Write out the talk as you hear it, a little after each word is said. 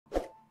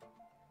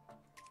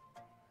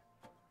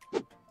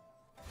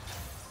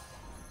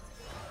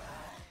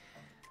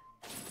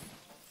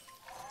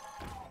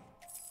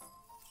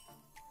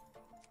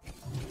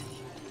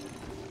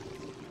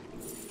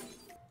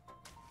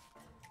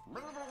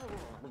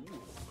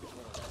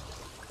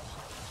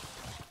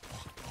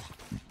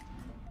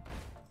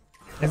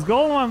Is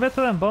golden one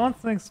better than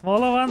bouncing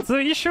smaller ones? The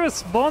issue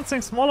is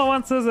bouncing smaller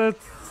ones is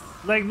it's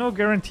like no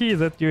guarantee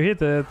that you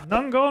hit it.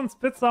 Non-golden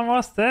spits are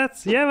more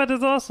stats, yeah, but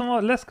it's also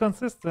less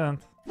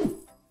consistent.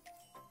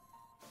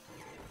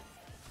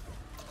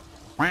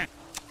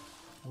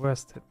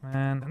 Worst hit,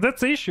 man.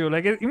 That's the issue.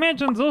 Like,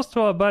 imagine those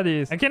two are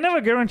buddies. I can never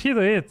guarantee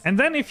the hit. And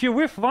then if you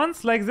whiff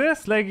once like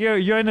this, like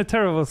you're in a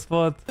terrible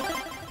spot.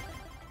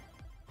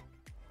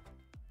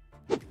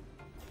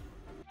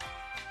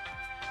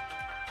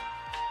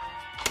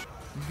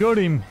 Got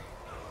him.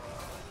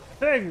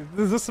 Hey,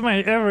 this is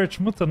my average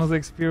Mutanus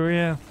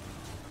experience.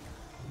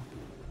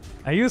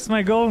 I use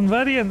my golden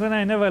buddy and then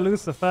I never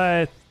lose a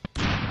fight.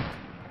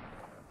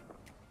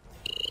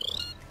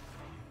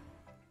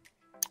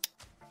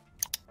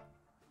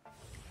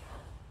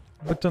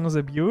 Mutanus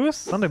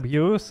abuse? Not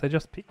abuse, I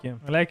just pick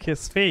him. I like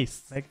his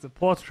face, I like the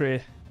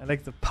portrait, I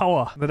like the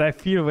power that I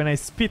feel when I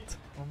spit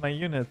on my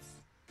units.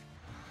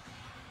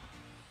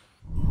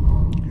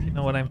 You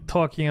know what I'm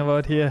talking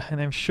about here,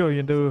 and I'm sure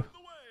you do.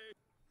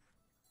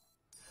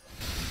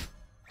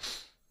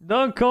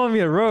 Don't call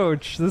me a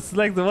roach. This is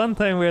like the one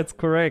time where it's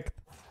correct.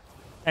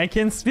 I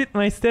can spit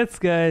my stats,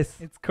 guys.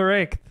 It's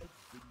correct.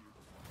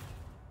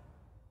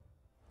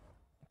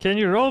 Can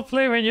you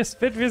roleplay when you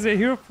spit with your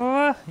hero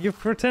power? You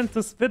pretend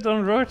to spit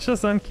on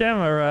roaches on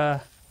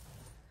camera.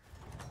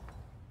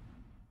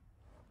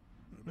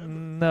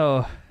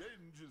 No.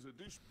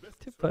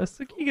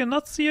 Sasuke, you're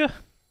not here.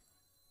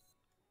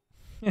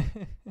 Maybe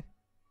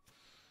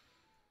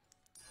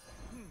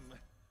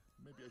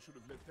I should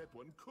have let that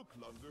one cook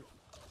longer.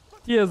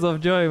 Tears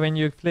of joy when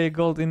you play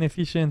gold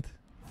inefficient.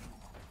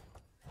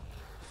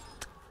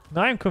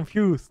 Now I'm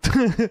confused.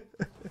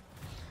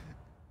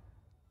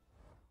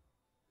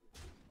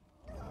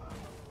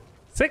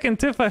 Second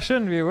Tiffer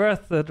shouldn't be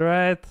worth it,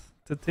 right?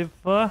 To tip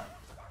for.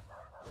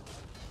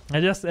 I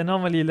just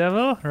anomaly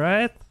level,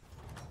 right?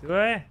 Do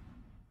I?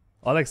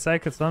 All like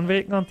cycles on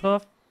bacon on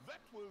top.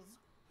 That was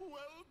well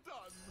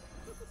done.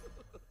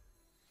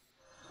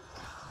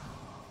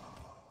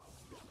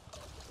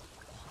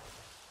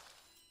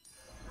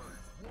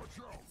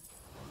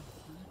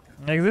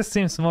 Like this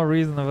seems more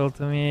reasonable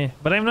to me,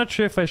 but I'm not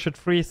sure if I should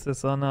freeze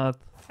this or not.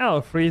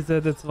 I'll freeze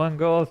it, it's 1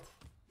 gold.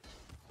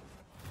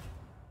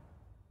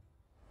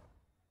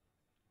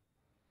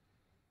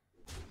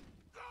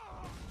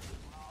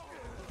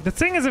 The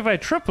thing is, if I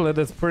triple it,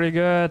 it's pretty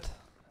good.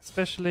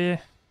 Especially...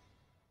 If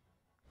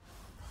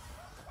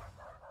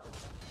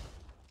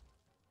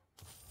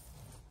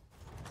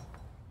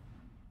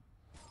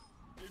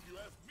you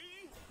ask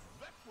me,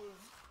 that was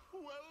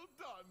well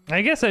done.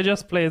 I guess I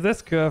just play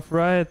this curve,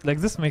 right? Like,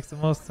 this makes the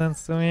most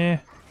sense to me.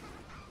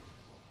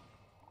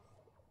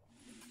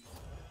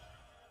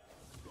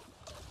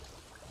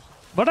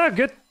 What are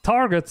good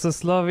targets,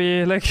 this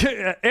lobby? Like,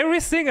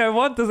 everything I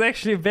want is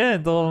actually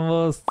banned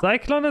almost.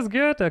 Cyclone is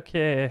good?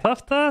 Okay.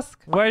 Tough Task?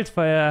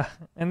 Wildfire.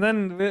 And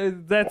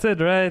then that's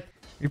it, right?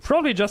 We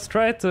probably just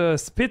try to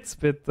spit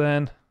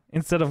then.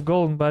 Instead of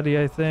Golden Buddy,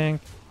 I think.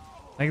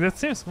 Like, that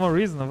seems more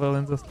reasonable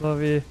in this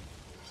lobby.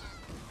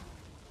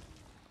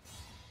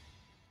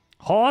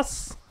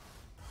 Horse?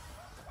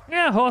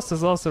 Yeah, Horse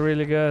is also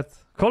really good.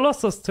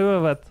 Colossus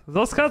too, but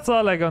those cards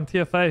are like on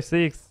tier 5,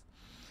 6.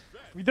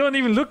 We don't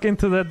even look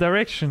into that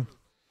direction.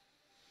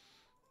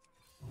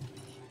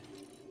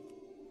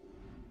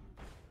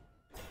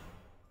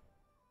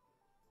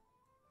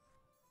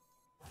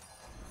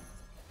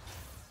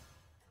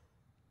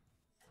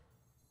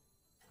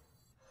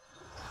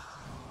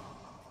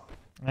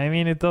 I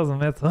mean, it doesn't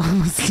matter,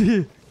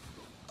 honestly.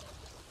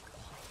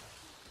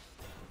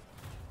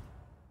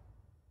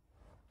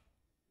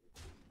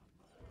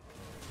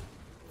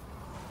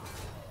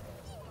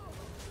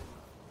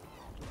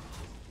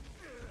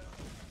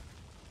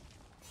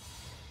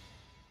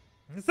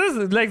 This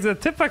is like the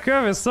tipper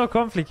curve is so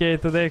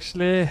complicated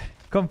actually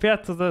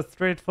compared to the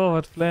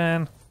straightforward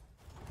plan.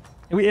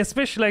 We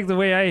especially like the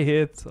way I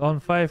hit on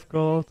 5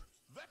 gold.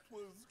 That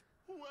was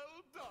well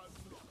done.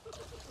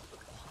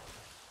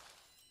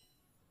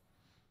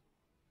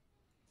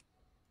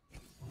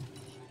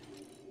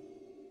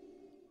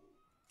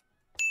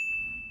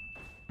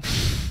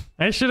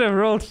 I should have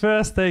rolled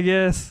first, I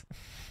guess.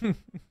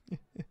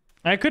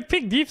 I could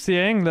pick Deep Sea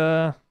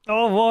Angler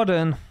or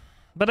Warden.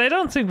 But I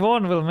don't think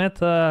Warden will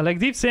matter. Like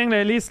Deep Sea Angler,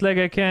 at least like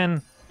I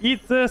can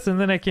eat this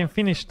and then I can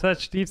finish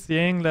touch Deep Sea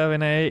Angler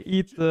when I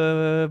eat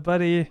the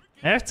buddy.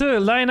 I have to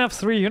line up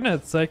 3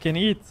 units so I can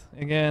eat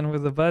again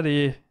with the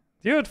buddy.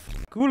 Dude,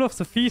 Ghoul of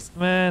the Feast,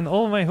 man.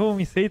 All my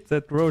homies hate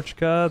that roach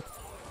card.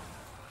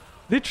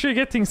 Literally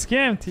getting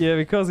scammed here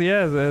because he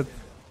has it.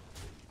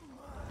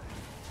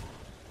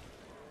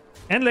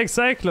 And like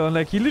Cyclone,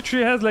 like he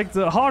literally has like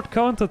the hard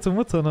counter to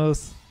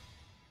Mutanus.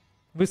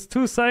 With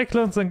 2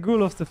 Cyclones and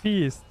Ghoul of the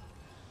Feast.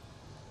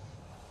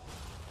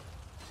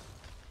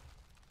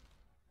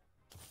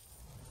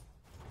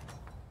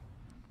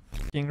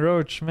 Fucking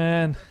roach,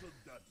 man.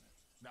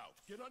 Now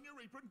get on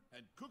your apron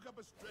and cook up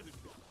a strategy.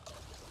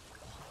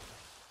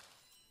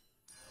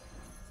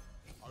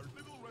 Our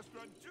little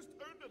restaurant just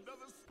earned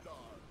another star.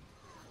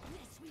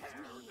 Tear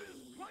this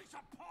place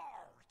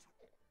apart.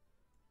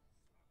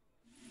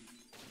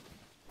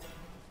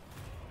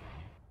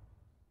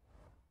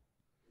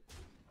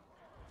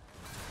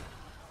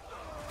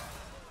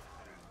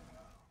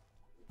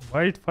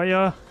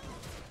 Wildfire.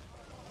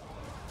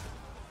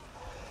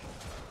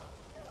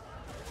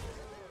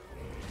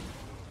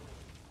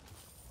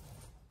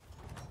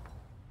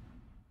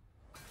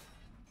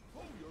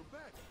 Oh, you're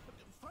back.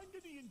 Find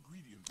any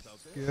ingredients out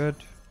there? Good.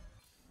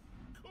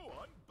 Go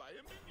on, buy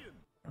a minion.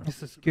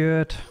 This is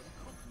good. Cook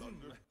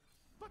thunder,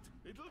 but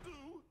it'll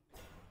do.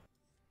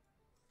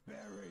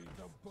 Bury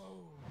the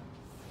bone.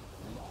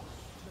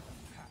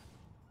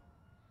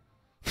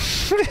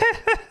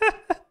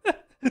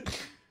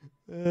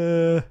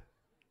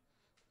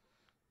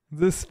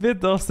 The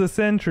spit of the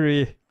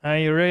century. Are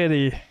you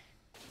ready? That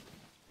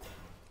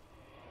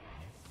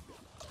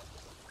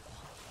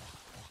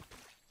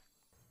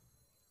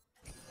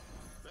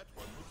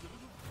one looks a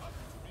little tough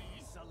to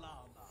me.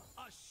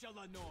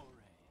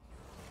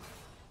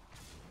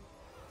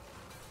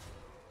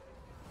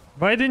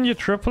 Why didn't you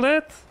triple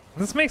it?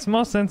 This makes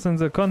more sense in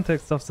the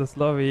context of this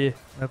lobby.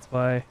 That's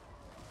why.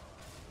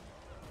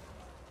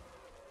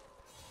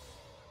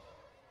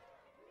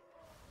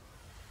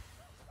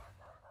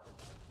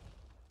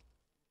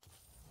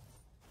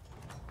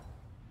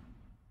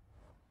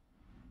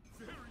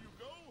 There you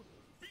go.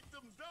 Beat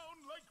them down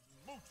like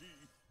Moti.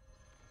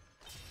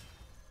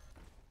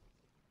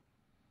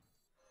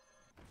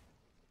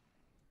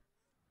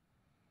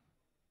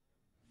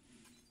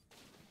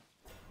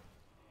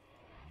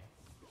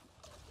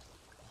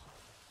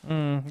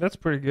 That's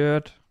pretty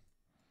good.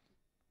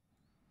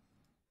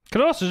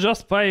 Could also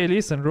just buy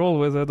Elise and roll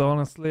with it,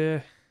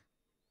 honestly.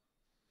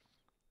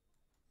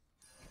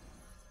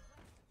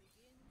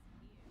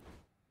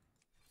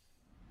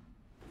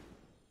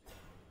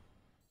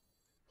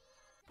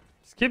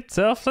 Skipped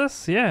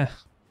selfless? Yeah.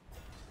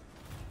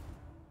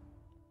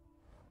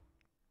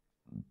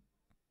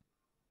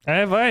 I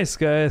have ice,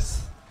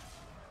 guys.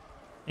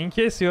 In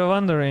case you are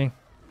wondering.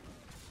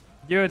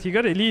 Dude, he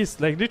got Elise,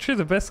 like literally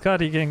the best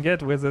card he can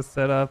get with this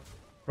setup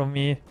from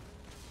me.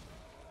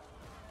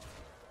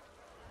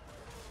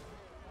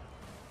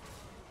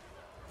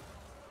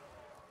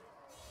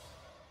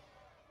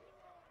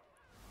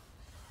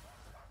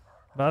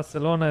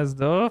 Barcelona is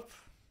dope.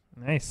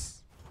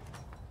 Nice.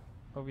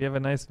 Hope you have a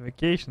nice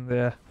vacation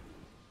there.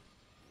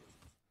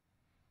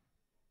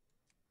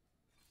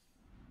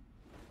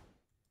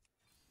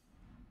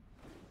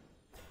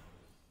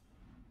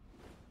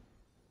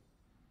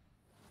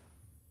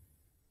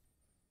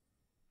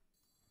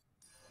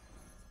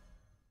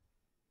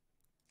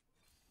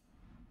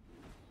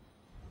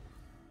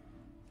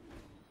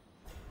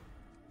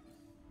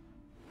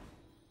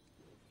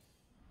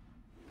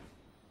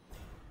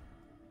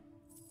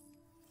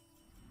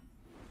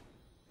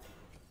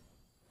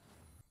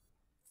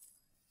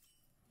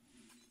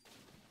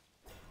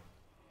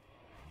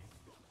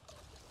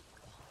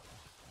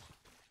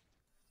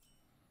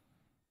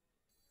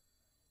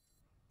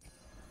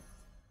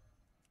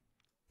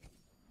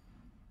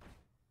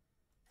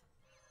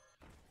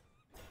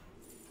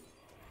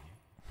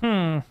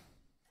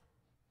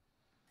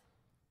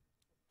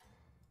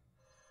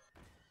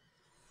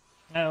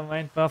 I don't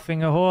mind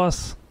buffing a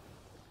horse.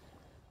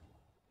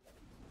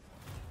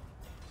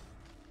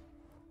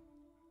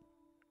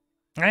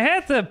 I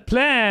had a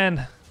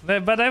plan,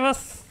 but that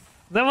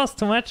was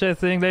too much, I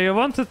think. Like, I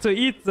wanted to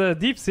eat the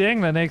Deep Sea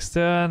Angler next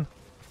turn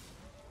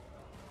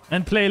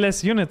and play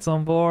less units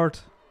on board.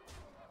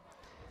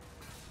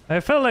 I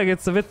felt like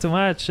it's a bit too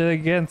much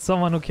against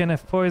someone who can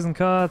have poison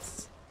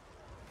cards.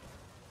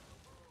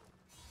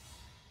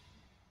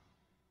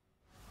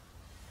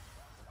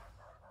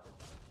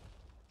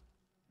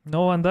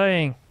 No one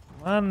dying.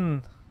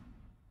 No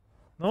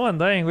one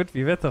dying would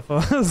be better for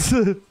us.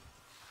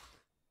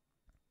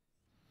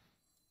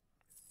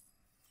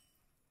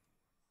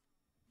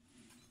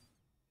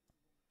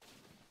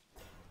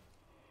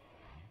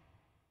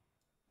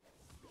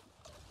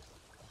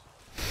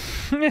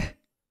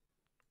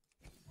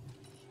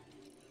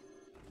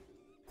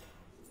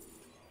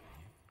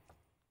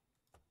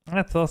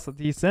 That's also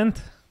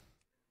decent.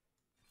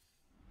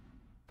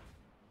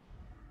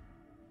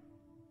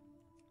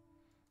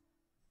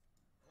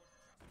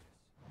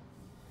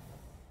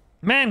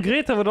 Man,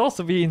 Greta would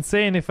also be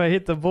insane if I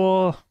hit the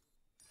ball.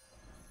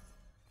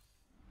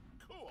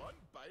 Go on,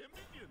 buy a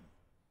minion.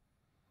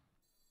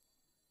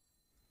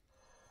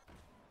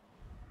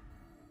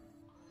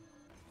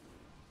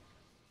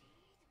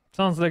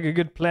 Sounds like a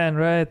good plan,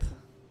 right?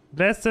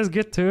 Blaster's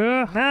good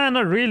too? Nah,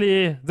 not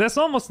really. There's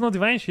almost no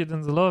Divine Shield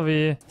in the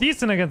lobby.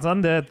 Decent against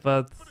Undead,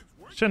 but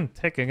shouldn't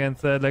tech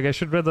against that. Like, I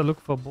should rather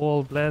look for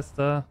Ball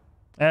Blaster.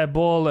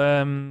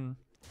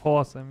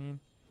 Horse, I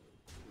mean.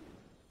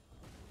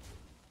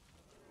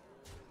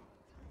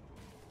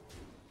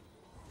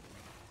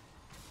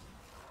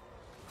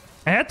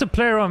 I had to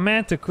play around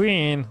Manta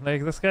Queen.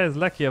 Like, this guy is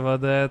lucky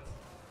about that.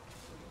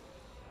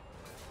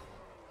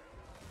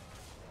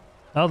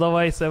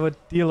 Otherwise, I would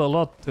deal a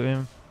lot to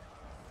him.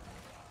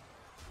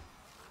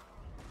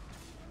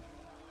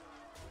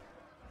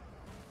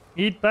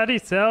 Eat, buddy,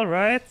 sell,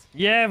 right?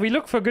 Yeah, we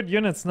look for good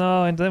units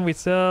now and then we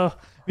sell.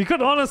 We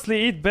could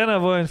honestly eat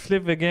Bannerboy and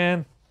flip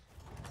again.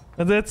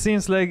 But that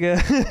seems like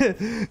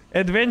a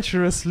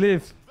adventurous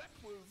flip. That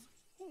was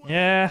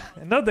Yeah,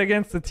 not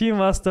against the Team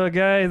Master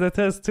guy that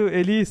has 2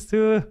 Elise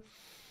too.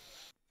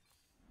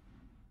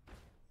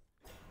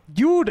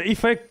 Dude,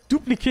 if I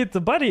duplicate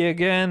the body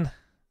again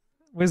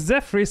with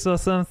Zephyrs or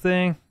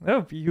something, that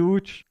would be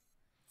huge.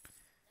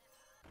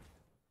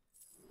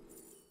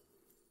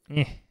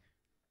 Eh.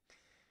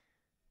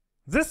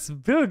 This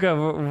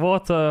Bilga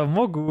water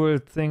mogul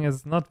thing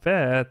is not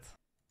bad.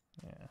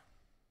 Yeah.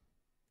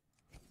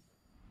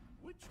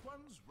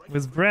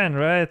 With Bran,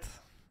 right?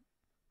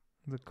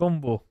 The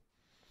combo.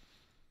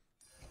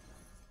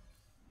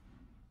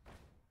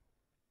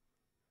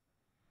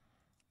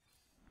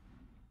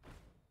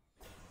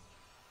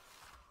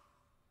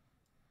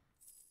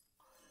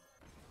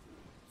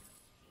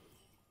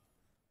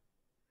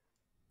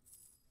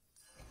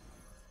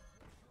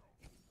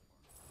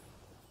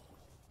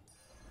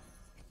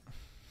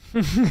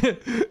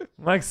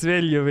 Max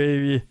value,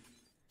 baby.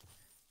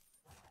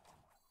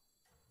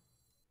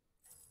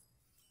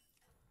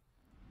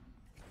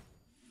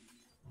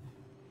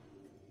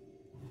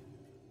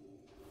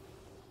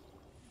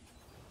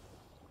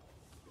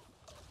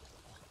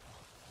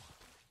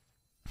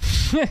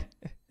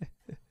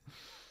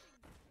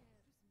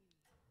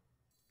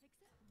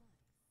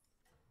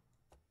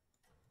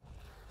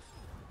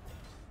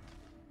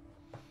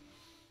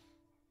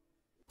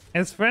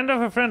 Is friend of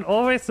a friend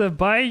always a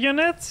buy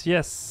unit?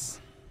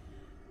 Yes.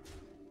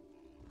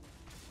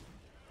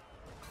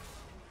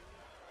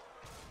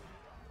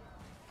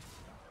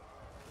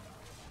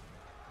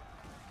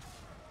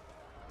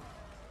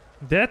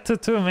 Dead to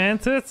 2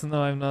 mantids?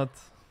 No, I'm not.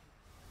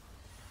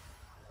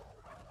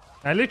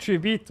 I literally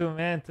beat 2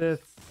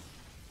 mantids.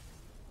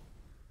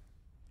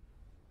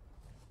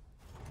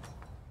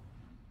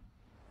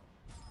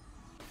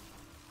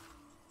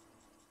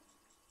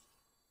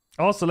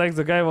 Also, like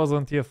the guy was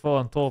on tier 4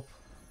 on top.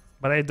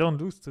 But I don't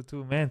lose to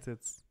 2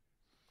 mantids.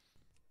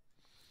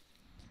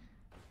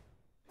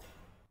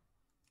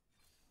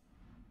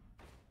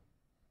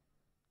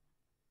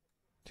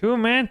 Two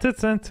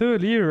mantids and 2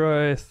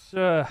 Leroys.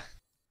 Sure.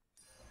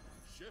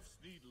 Chefs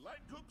need line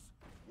cooks,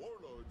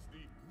 warlords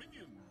need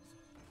minions.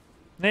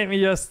 Let me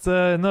just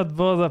not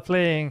bother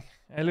playing.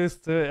 I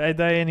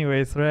die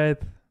anyways, right?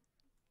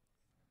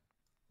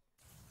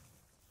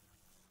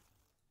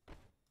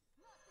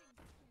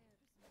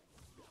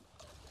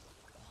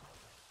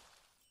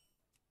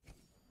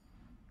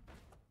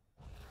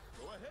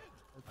 Go ahead.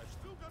 I've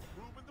still got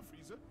room in the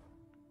freezer.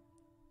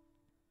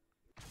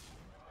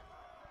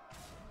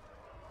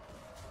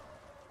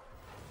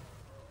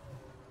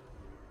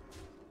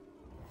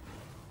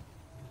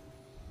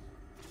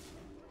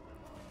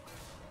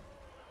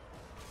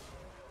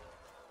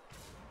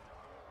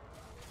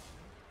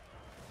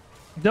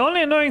 The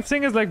only annoying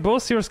thing is like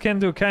both heroes can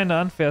do kinda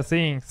unfair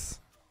things.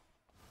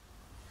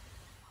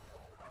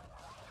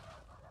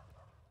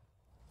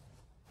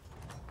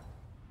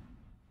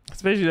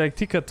 Especially like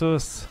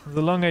Tikatos,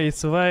 the longer he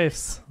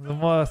survives, the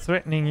more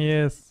threatening he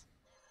is.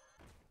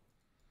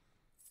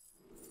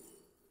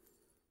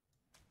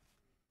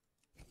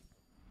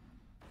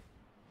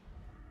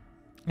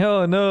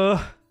 Oh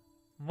no,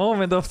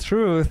 moment of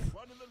truth.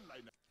 One in the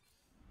lineup.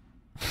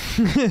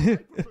 I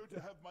prefer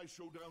to have my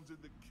showdowns in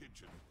the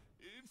kitchen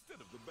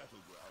instead of the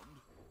battleground.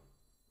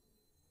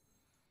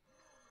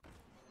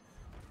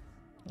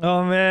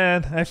 Oh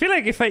man, I feel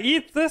like if I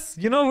eat this,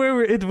 you know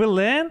where it will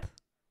land?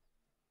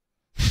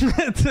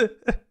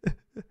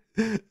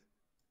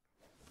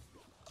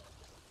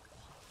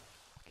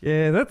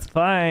 Okay, that's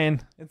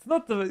fine. It's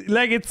not the,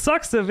 like, it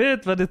sucks a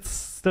bit, but it's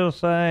still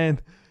fine.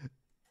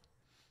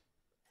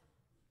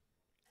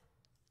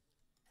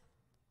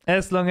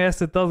 As long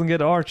as it doesn't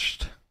get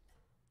arched.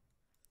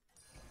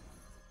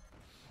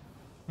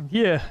 And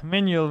here,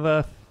 manual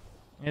with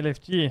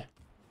LFG.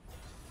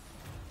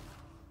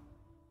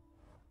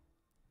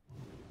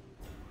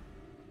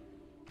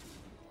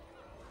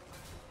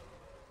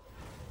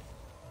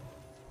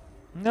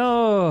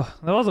 No,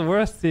 that wasn't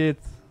worth it.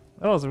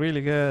 That was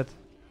really good.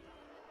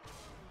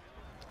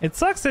 It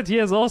sucks that he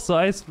has also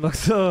ice block,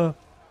 so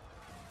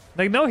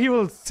like now he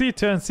will see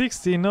turn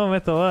 60 no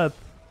matter what.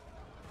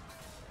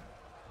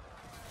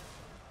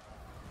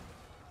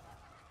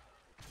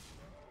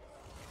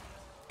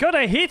 God,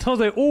 I hate how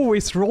they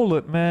always roll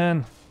it,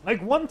 man.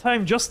 Like one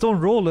time just don't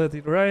roll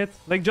it, right?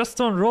 Like just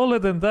don't roll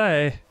it and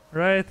die,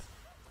 right?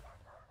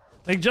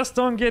 Like just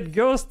don't get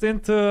ghost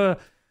into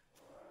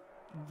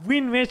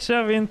win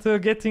matchup, into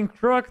getting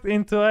crocked,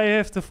 into I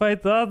have to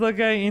fight the other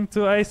guy,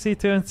 into I see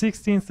turn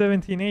 16,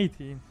 17,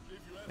 18.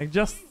 Like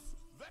just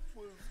That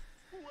was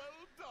well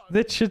done.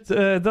 that shit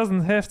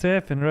doesn't have to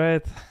happen,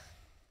 right?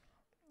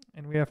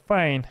 And we are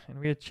fine, and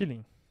we are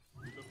chilling.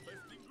 The best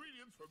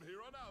ingredients from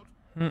here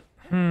on out.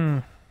 Hmm.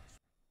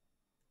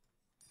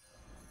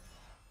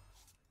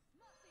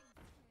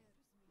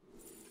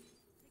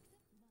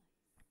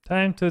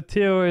 Time to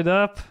tear it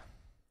up.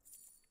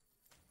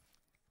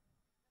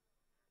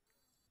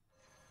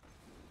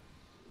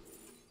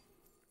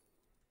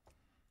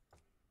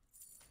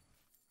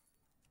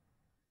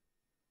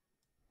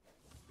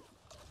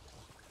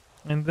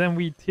 And then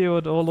we tear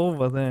it all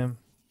over them.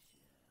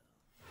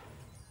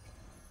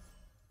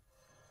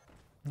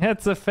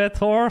 That's a fat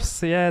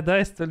horse. Yeah,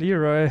 dice to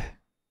Leroy.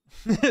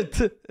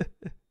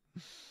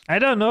 I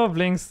don't know,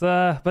 Blinks,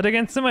 but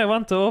against him I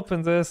want to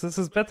open this. This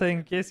is better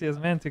in case he has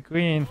man to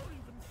queen.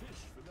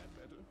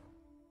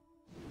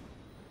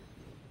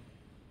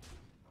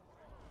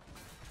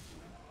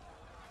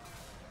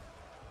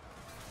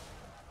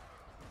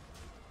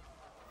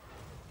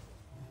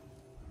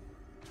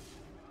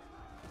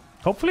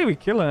 Hopefully we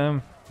kill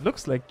him.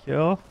 Looks like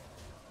kill.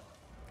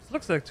 This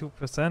looks like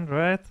 2%,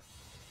 right?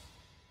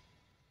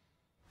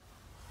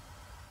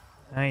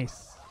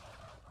 Nice.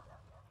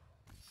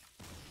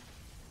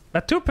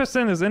 But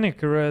 2% is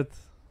inaccurate.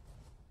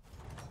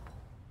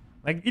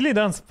 Like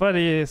Illidan's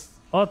body's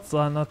odds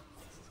are not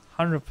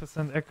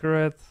 100%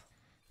 accurate.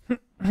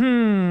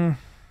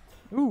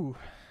 Ooh.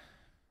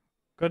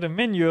 Got a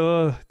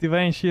manual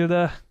Divine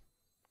Shielder.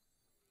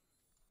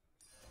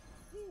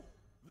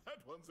 That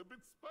one's a bit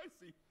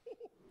spicy.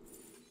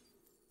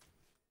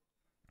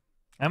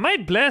 I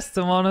might blast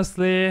him,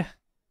 honestly. I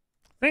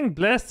think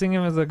blasting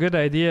him is a good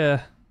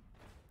idea.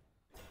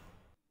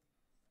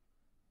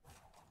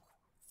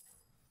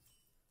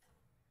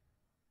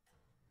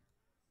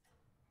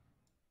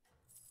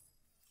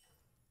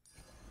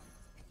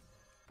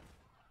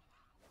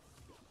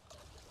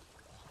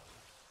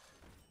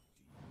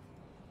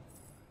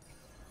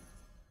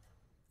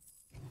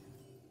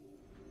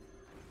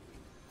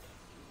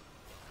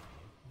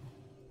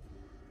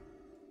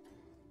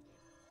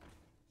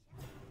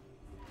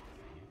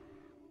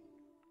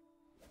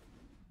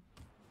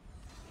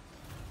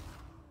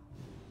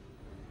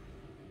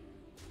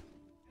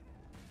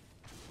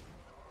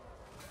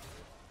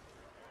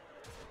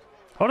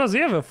 How does he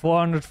have a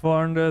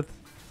 400?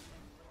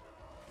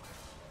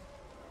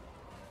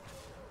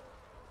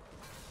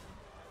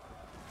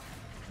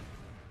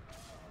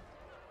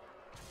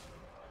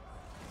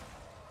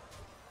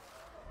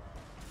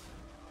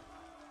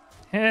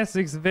 As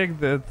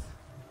expected.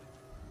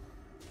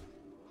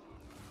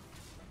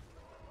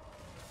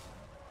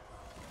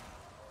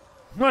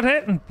 What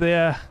happened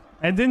there?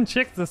 I didn't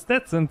check the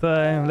stats in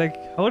time. Like,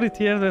 how did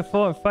he have a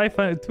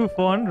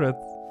 400?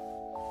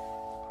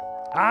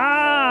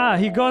 Ah,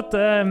 he got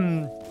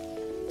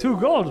 2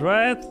 gold,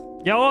 right?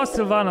 Yeah, or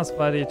Sylvanas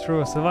body,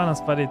 true.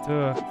 Sylvanas body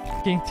too.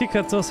 Fucking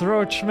Tikatos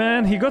Roach,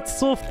 man. He got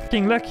so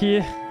fucking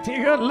lucky.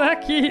 He got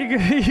lucky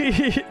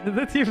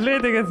that he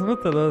played against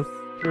Mutanus.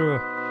 True.